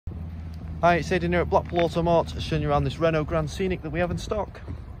Hi, it's Aidan here at Blackpool Automart, showing you around this Renault Grand Scenic that we have in stock.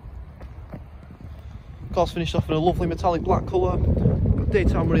 Car's finished off in a lovely metallic black colour, got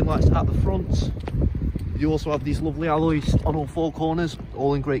daytime running lights at the front. You also have these lovely alloys on all four corners,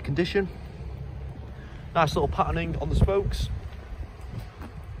 all in great condition. Nice little patterning on the spokes.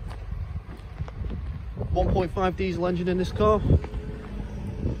 1.5 diesel engine in this car.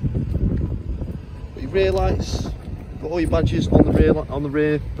 Got your rear lights, got all your badges on the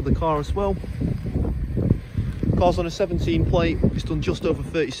rear of the car as well. Car's on a 17 plate, it's done just over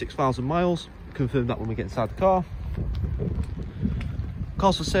 36,000 miles. Confirm that when we get inside the car.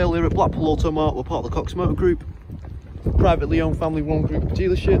 Car's for sale here at Blackpool Automart. We're part of the Cox Motor Group, privately owned family run group of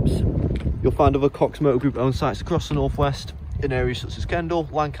dealerships. You'll find other Cox Motor Group owned sites across the northwest in areas such as Kendal,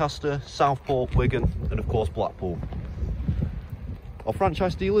 Lancaster, Southport, Wigan and of course Blackpool. Our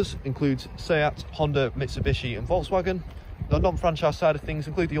franchise dealers include Seat, Honda, Mitsubishi and Volkswagen. The non-franchise side of things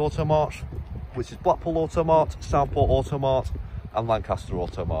include the Automart, which is Blackpool Automart, Southport Automart and Lancaster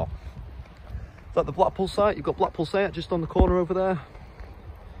Automart. So at the Blackpool site, you've got Blackpool Seat just on the corner over there.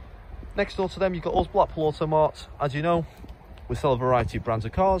 Next door to them, you've got us, Blackpool Automart. As you know, we sell a variety of brands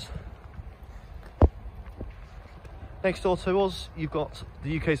of cars. Next door to us, you've got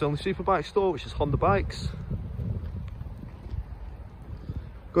the UK's only superbike store, which is Honda Bikes.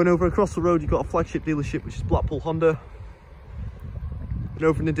 Going over across the road, you've got a flagship dealership, which is Blackpool Honda. And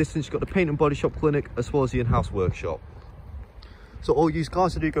over in the distance, you've got the paint and body shop clinic, as well as the in-house workshop. So all used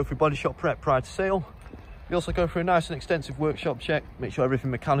cars, they do go through body shop prep prior to sale. We also go through a nice and extensive workshop check, make sure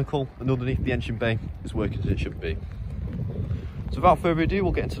everything mechanical and underneath the engine bay is working as it should be. So without further ado,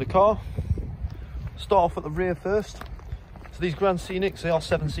 we'll get into the car. Start off at the rear first. So these Grand Scenics, they are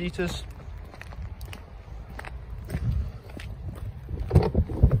 7-seaters.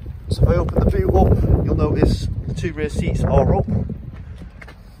 So if I open the boot up, you'll notice the two rear seats are up.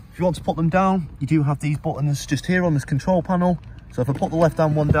 If you want to put them down, you do have these buttons just here on this control panel. So if I put the left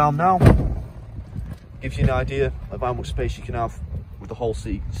hand one down now, gives you an idea of how much space you can have with the whole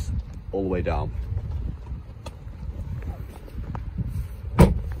seats all the way down.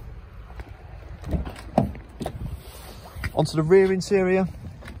 Onto the rear interior,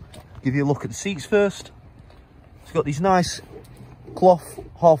 give you a look at the seats first. It's got these nice cloth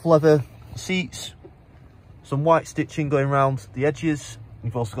half leather seats, some white stitching going around the edges.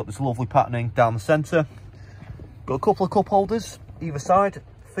 You've also got this lovely patterning down the centre. Got a couple of cup holders either side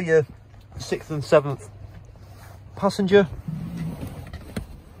for your 6th and 7th passenger.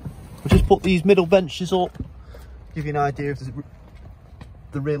 We'll just put these middle benches up, give you an idea of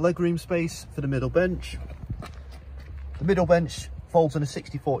the rear legroom space for the middle bench. The middle bench folds in a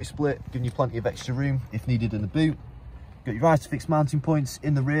 60-40 split, giving you plenty of extra room if needed in the boot. Got your Isofix mounting points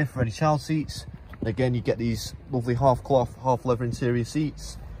in the rear for any child seats. And again, you get these lovely half cloth, half leather interior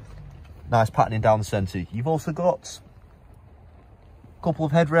seats. Nice patterning down the centre. You've also got a couple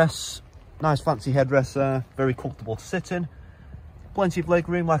of headrests, nice fancy headrests there, very comfortable to sit in. Plenty of leg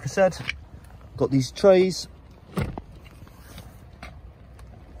room, like I said. Got these trays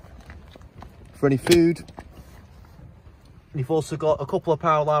for any food. And you've also got a couple of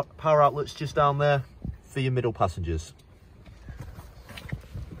power outlets just down there for your middle passengers.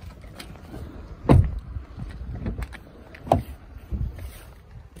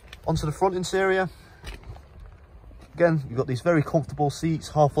 Onto the front interior. Again, you've got these very comfortable seats,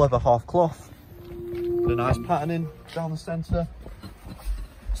 half leather, half cloth. With a nice patterning down the centre.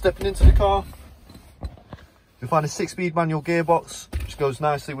 Stepping into the car, you'll find a 6-speed manual gearbox, which goes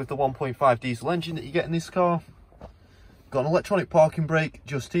nicely with the 1.5 diesel engine that you get in this car. Got an electronic parking brake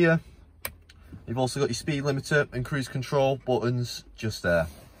just here. You've also got your speed limiter and cruise control buttons just there.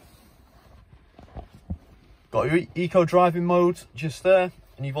 Got your eco driving mode just there.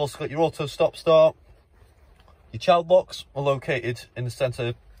 And you've also got your auto stop start. Your child locks are located in the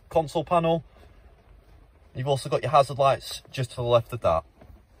centre console panel. You've also got your hazard lights just to the left of that.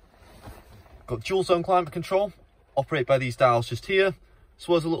 Got dual zone climate control, operate by these dials just here, as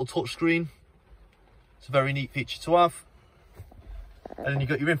well as a little touch screen. It's a very neat feature to have. And then you've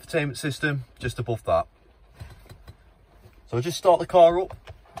got your infotainment system just above that. So I'll just start the car up,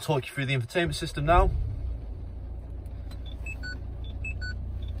 talk you through the infotainment system now.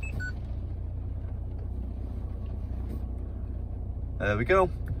 There we go.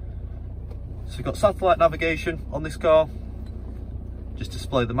 So we've got satellite navigation on this car. Just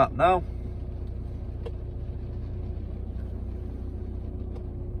display the map now.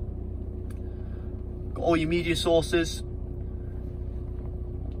 Got all your media sources.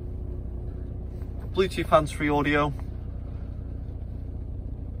 Bluetooth hands-free audio.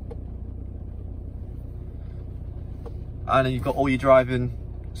 And then you've got all your driving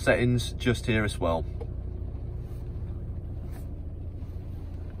settings just here as well.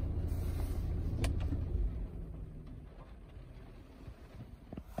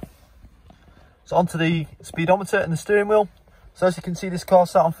 So onto the speedometer and the steering wheel. So as you can see, this car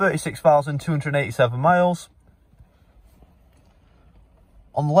sat on 36,287 miles.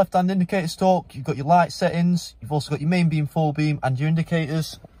 On the left hand indicator stalk, you've got your light settings, you've also got your main beam, full beam and your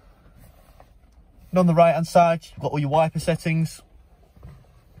indicators. And on the right hand side, you've got all your wiper settings.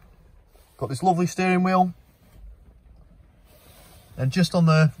 Got this lovely steering wheel. And just on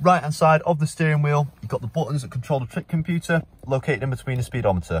the right hand side of the steering wheel, you've got the buttons that control the trip computer located in between the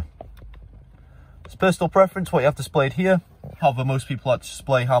speedometer. It's personal preference what you have displayed here. However, most people like to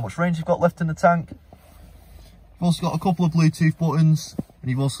display how much range you've got left in the tank. You've also got a couple of Bluetooth buttons, and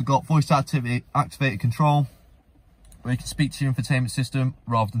you've also got voice activated control, where you can speak to your infotainment system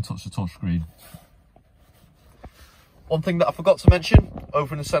rather than touch the touchscreen. One thing that I forgot to mention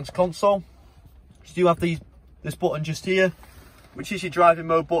over in the centre console, you do have this button just here, which is your driving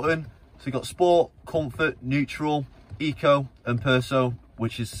mode button. So you've got Sport, Comfort, Neutral, Eco and Perso,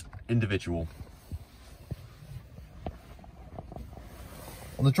 which is individual.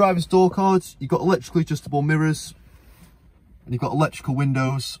 On the driver's door cards, you've got electrically adjustable mirrors, and you've got electrical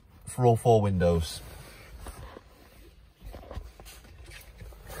windows for all 4 windows.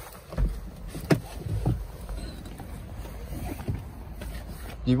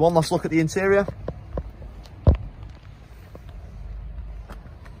 You one last look at the interior.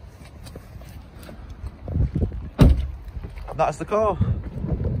 And that's the car.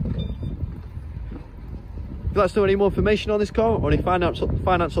 If you'd like to know any more information on this car or any finance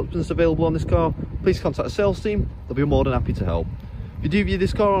options available on this car, please contact the sales team. They'll be more than happy to help. If you do view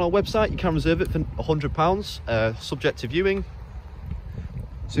this car on our website, you can reserve it for £100, subject to viewing.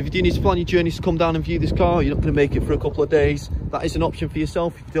 So if you do need to plan your journeys to come down and view this car, you're not going to make it for a couple of days, that is an option for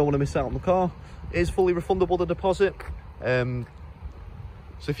yourself if you don't want to miss out on the car. It is fully refundable, the deposit. So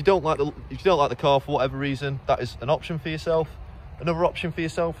if you don't like the car for whatever reason, that is an option for yourself. Another option for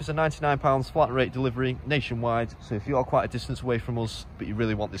yourself is a £99 flat rate delivery nationwide. So if you are quite a distance away from us, but you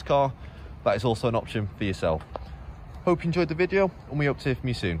really want this car, that is also an option for yourself. Hope you enjoyed the video, and we hope to hear from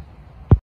you soon.